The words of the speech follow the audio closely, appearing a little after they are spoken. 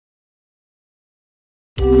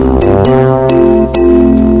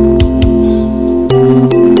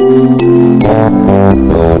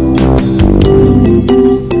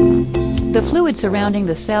surrounding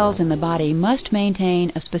the cells in the body must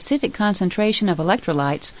maintain a specific concentration of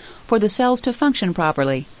electrolytes for the cells to function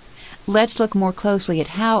properly. Let's look more closely at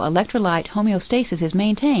how electrolyte homeostasis is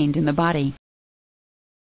maintained in the body.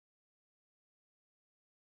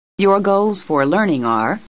 Your goals for learning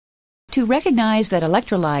are to recognize that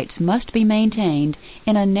electrolytes must be maintained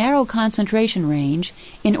in a narrow concentration range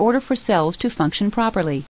in order for cells to function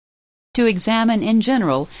properly. To examine in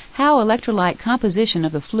general how electrolyte composition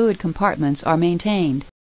of the fluid compartments are maintained.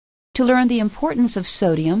 To learn the importance of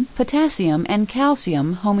sodium, potassium, and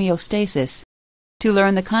calcium homeostasis. To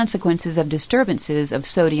learn the consequences of disturbances of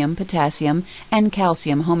sodium, potassium, and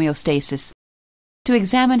calcium homeostasis. To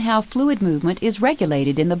examine how fluid movement is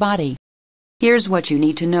regulated in the body. Here's what you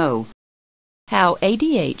need to know. How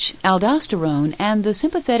ADH, aldosterone, and the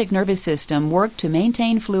sympathetic nervous system work to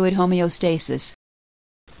maintain fluid homeostasis.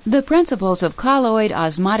 The principles of colloid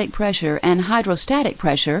osmotic pressure and hydrostatic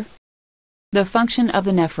pressure. The function of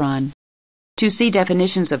the nephron. To see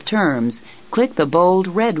definitions of terms, click the bold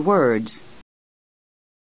red words.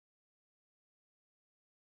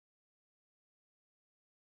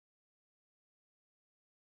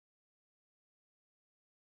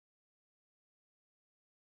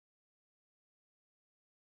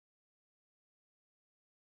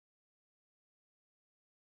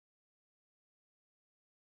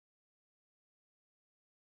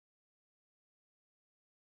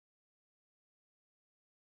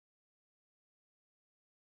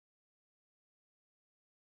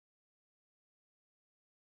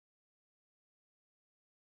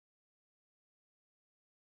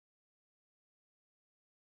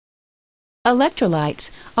 Electrolytes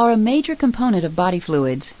are a major component of body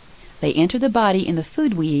fluids. They enter the body in the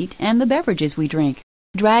food we eat and the beverages we drink.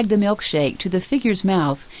 Drag the milkshake to the figure's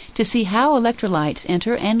mouth to see how electrolytes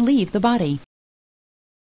enter and leave the body.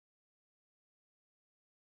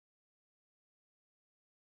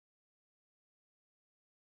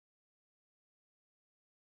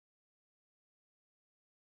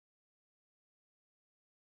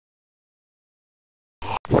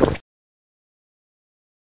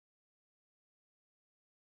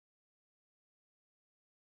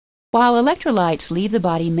 While electrolytes leave the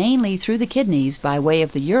body mainly through the kidneys by way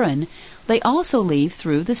of the urine, they also leave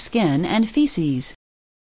through the skin and feces.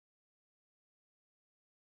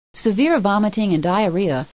 Severe vomiting and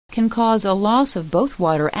diarrhea can cause a loss of both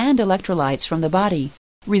water and electrolytes from the body,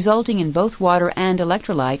 resulting in both water and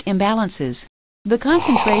electrolyte imbalances. The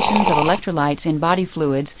concentrations of electrolytes in body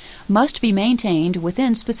fluids must be maintained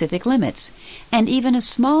within specific limits, and even a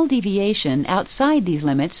small deviation outside these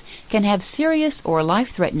limits can have serious or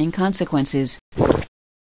life-threatening consequences.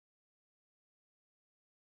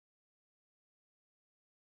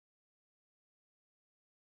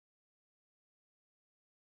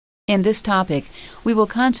 In this topic, we will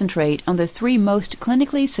concentrate on the three most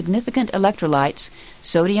clinically significant electrolytes: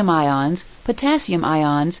 sodium ions, potassium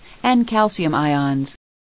ions, and calcium ions.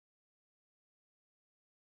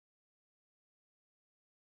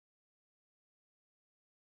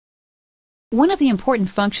 One of the important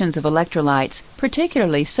functions of electrolytes,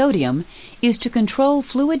 particularly sodium, is to control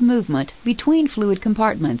fluid movement between fluid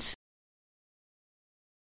compartments.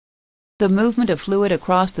 The movement of fluid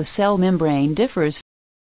across the cell membrane differs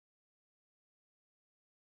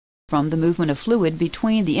from the movement of fluid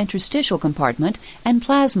between the interstitial compartment and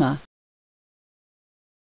plasma.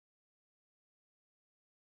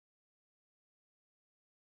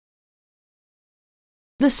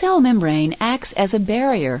 The cell membrane acts as a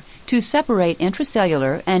barrier to separate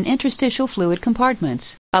intracellular and interstitial fluid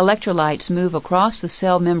compartments. Electrolytes move across the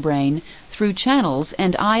cell membrane through channels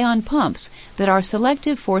and ion pumps that are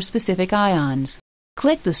selective for specific ions.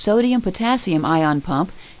 Click the sodium-potassium ion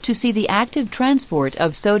pump to see the active transport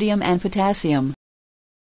of sodium and potassium.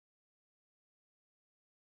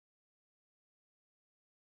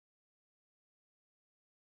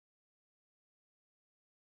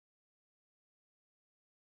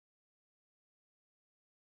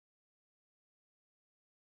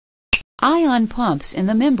 Ion pumps in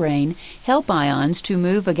the membrane help ions to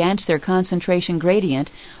move against their concentration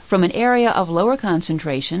gradient from an area of lower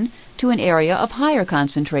concentration to an area of higher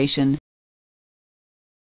concentration.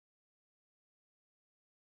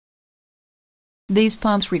 These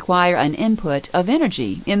pumps require an input of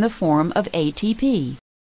energy in the form of ATP.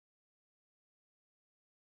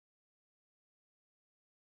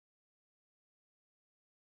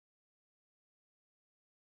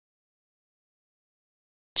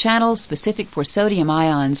 Channels specific for sodium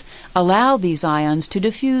ions allow these ions to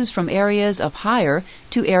diffuse from areas of higher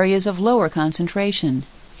to areas of lower concentration.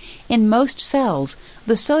 In most cells,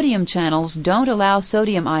 the sodium channels don't allow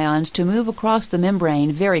sodium ions to move across the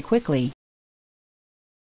membrane very quickly.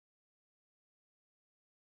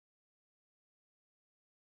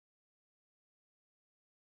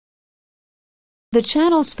 The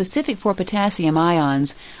channels specific for potassium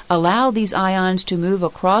ions allow these ions to move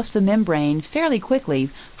across the membrane fairly quickly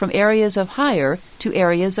from areas of higher to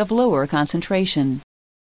areas of lower concentration.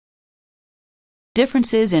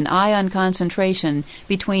 Differences in ion concentration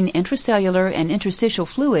between intracellular and interstitial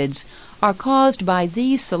fluids are caused by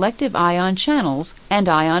these selective ion channels and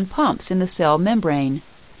ion pumps in the cell membrane.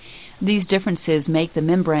 These differences make the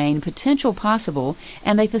membrane potential possible,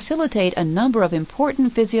 and they facilitate a number of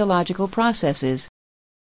important physiological processes.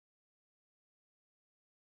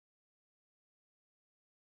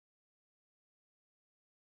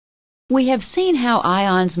 We have seen how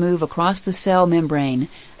ions move across the cell membrane.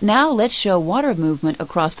 Now let's show water movement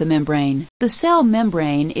across the membrane. The cell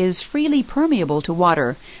membrane is freely permeable to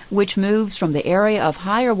water, which moves from the area of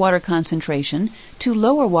higher water concentration to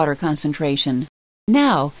lower water concentration.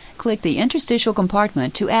 Now, click the interstitial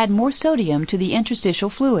compartment to add more sodium to the interstitial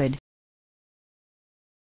fluid.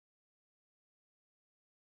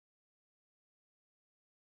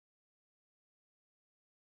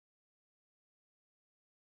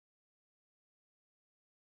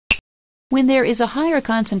 When there is a higher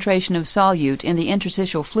concentration of solute in the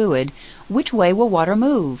interstitial fluid, which way will water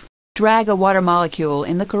move? Drag a water molecule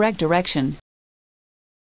in the correct direction.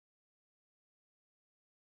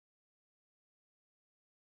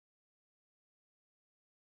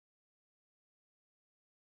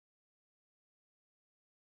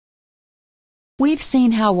 We've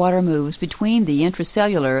seen how water moves between the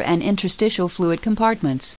intracellular and interstitial fluid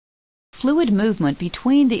compartments. Fluid movement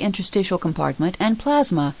between the interstitial compartment and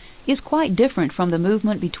plasma is quite different from the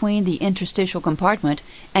movement between the interstitial compartment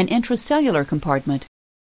and intracellular compartment.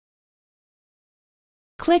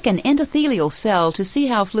 Click an endothelial cell to see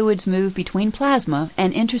how fluids move between plasma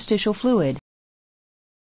and interstitial fluid.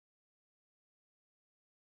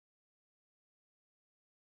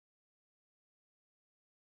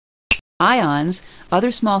 Ions,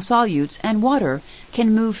 other small solutes, and water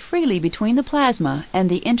can move freely between the plasma and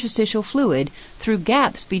the interstitial fluid through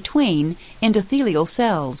gaps between endothelial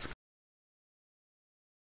cells.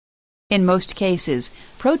 In most cases,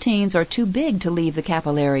 proteins are too big to leave the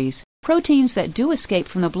capillaries. Proteins that do escape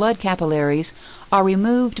from the blood capillaries are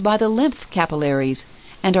removed by the lymph capillaries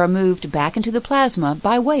and are moved back into the plasma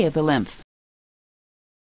by way of the lymph.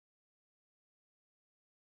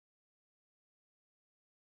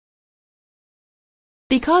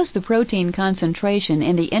 Because the protein concentration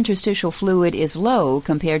in the interstitial fluid is low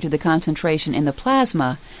compared to the concentration in the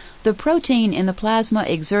plasma, the protein in the plasma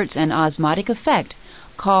exerts an osmotic effect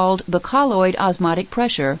called the colloid osmotic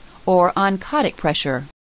pressure or oncotic pressure.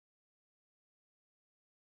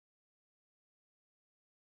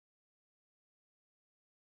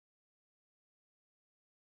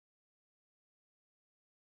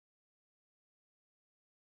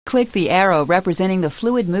 Click the arrow representing the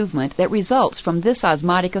fluid movement that results from this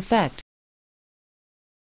osmotic effect.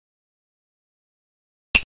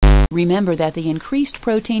 Remember that the increased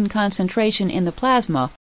protein concentration in the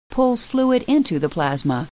plasma pulls fluid into the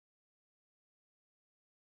plasma.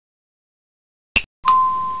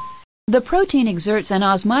 The protein exerts an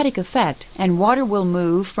osmotic effect, and water will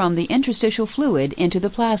move from the interstitial fluid into the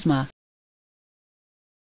plasma.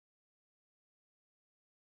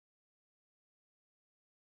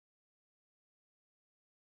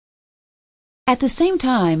 At the same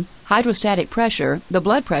time, hydrostatic pressure, the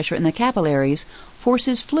blood pressure in the capillaries,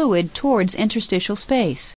 forces fluid towards interstitial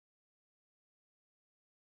space.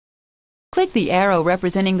 Click the arrow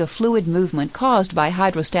representing the fluid movement caused by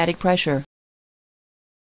hydrostatic pressure.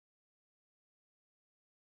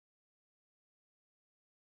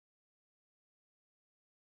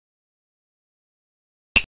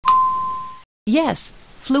 Yes,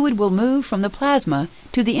 fluid will move from the plasma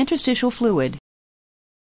to the interstitial fluid.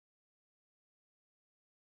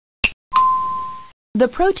 The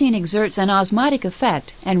protein exerts an osmotic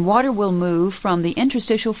effect, and water will move from the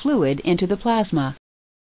interstitial fluid into the plasma.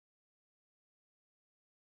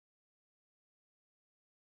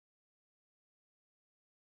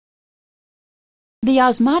 The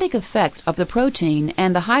osmotic effect of the protein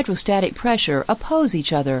and the hydrostatic pressure oppose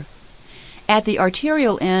each other. At the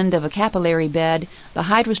arterial end of a capillary bed, the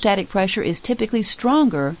hydrostatic pressure is typically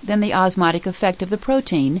stronger than the osmotic effect of the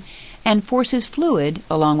protein and forces fluid,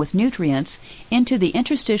 along with nutrients, into the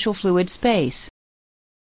interstitial fluid space.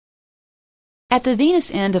 At the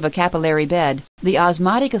venous end of a capillary bed, the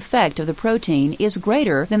osmotic effect of the protein is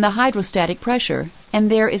greater than the hydrostatic pressure, and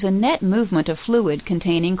there is a net movement of fluid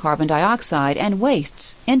containing carbon dioxide and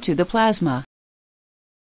wastes into the plasma.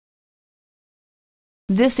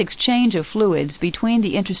 This exchange of fluids between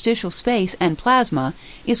the interstitial space and plasma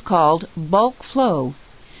is called bulk flow.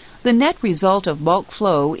 The net result of bulk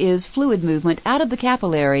flow is fluid movement out of the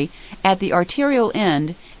capillary at the arterial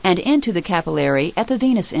end and into the capillary at the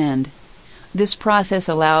venous end. This process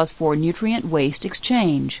allows for nutrient waste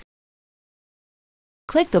exchange.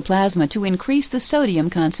 Click the plasma to increase the sodium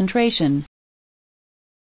concentration.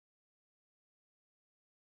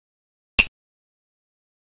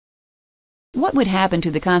 What would happen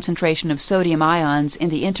to the concentration of sodium ions in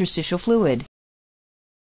the interstitial fluid?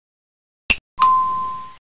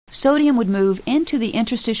 Sodium would move into the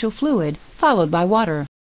interstitial fluid, followed by water.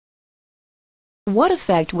 What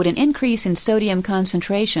effect would an increase in sodium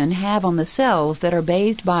concentration have on the cells that are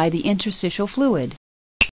bathed by the interstitial fluid?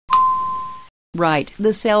 Right,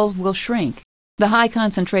 the cells will shrink. The high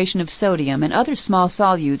concentration of sodium and other small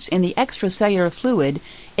solutes in the extracellular fluid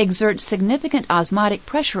exerts significant osmotic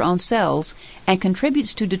pressure on cells and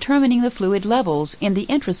contributes to determining the fluid levels in the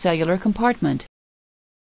intracellular compartment.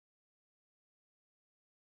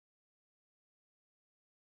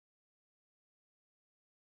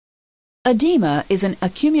 Edema is an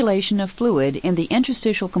accumulation of fluid in the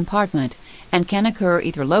interstitial compartment and can occur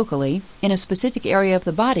either locally, in a specific area of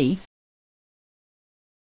the body,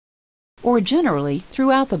 or generally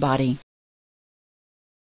throughout the body.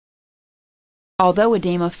 Although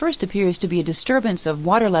edema first appears to be a disturbance of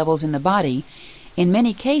water levels in the body, in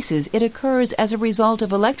many cases it occurs as a result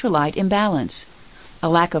of electrolyte imbalance. A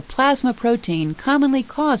lack of plasma protein commonly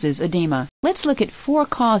causes edema. Let's look at 4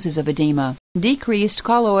 causes of edema: decreased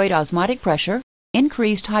colloid osmotic pressure,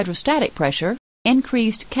 increased hydrostatic pressure,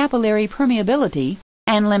 increased capillary permeability,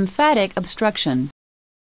 and lymphatic obstruction.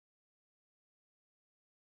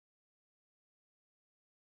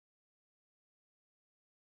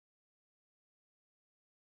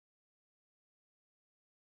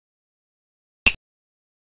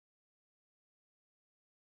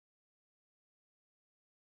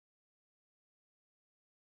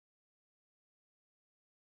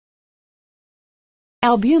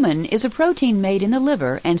 Albumin is a protein made in the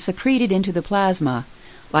liver and secreted into the plasma.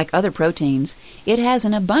 Like other proteins, it has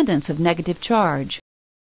an abundance of negative charge.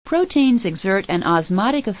 Proteins exert an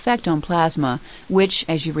osmotic effect on plasma, which,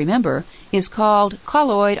 as you remember, is called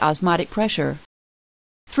colloid osmotic pressure.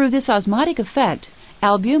 Through this osmotic effect,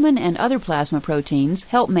 albumin and other plasma proteins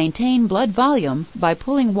help maintain blood volume by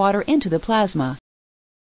pulling water into the plasma.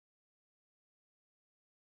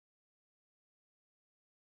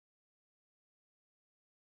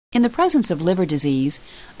 In the presence of liver disease,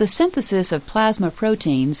 the synthesis of plasma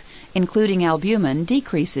proteins, including albumin,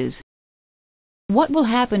 decreases. What will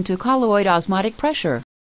happen to colloid osmotic pressure?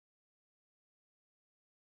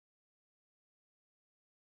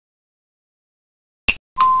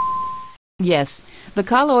 Yes, the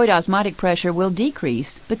colloid osmotic pressure will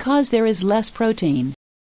decrease because there is less protein.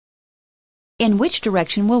 In which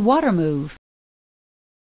direction will water move?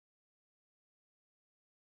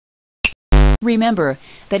 Remember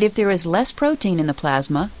that if there is less protein in the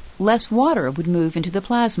plasma, less water would move into the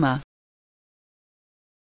plasma.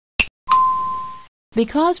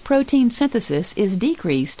 Because protein synthesis is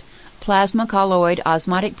decreased, plasma colloid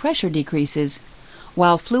osmotic pressure decreases.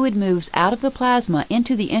 While fluid moves out of the plasma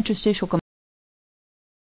into the interstitial compartment,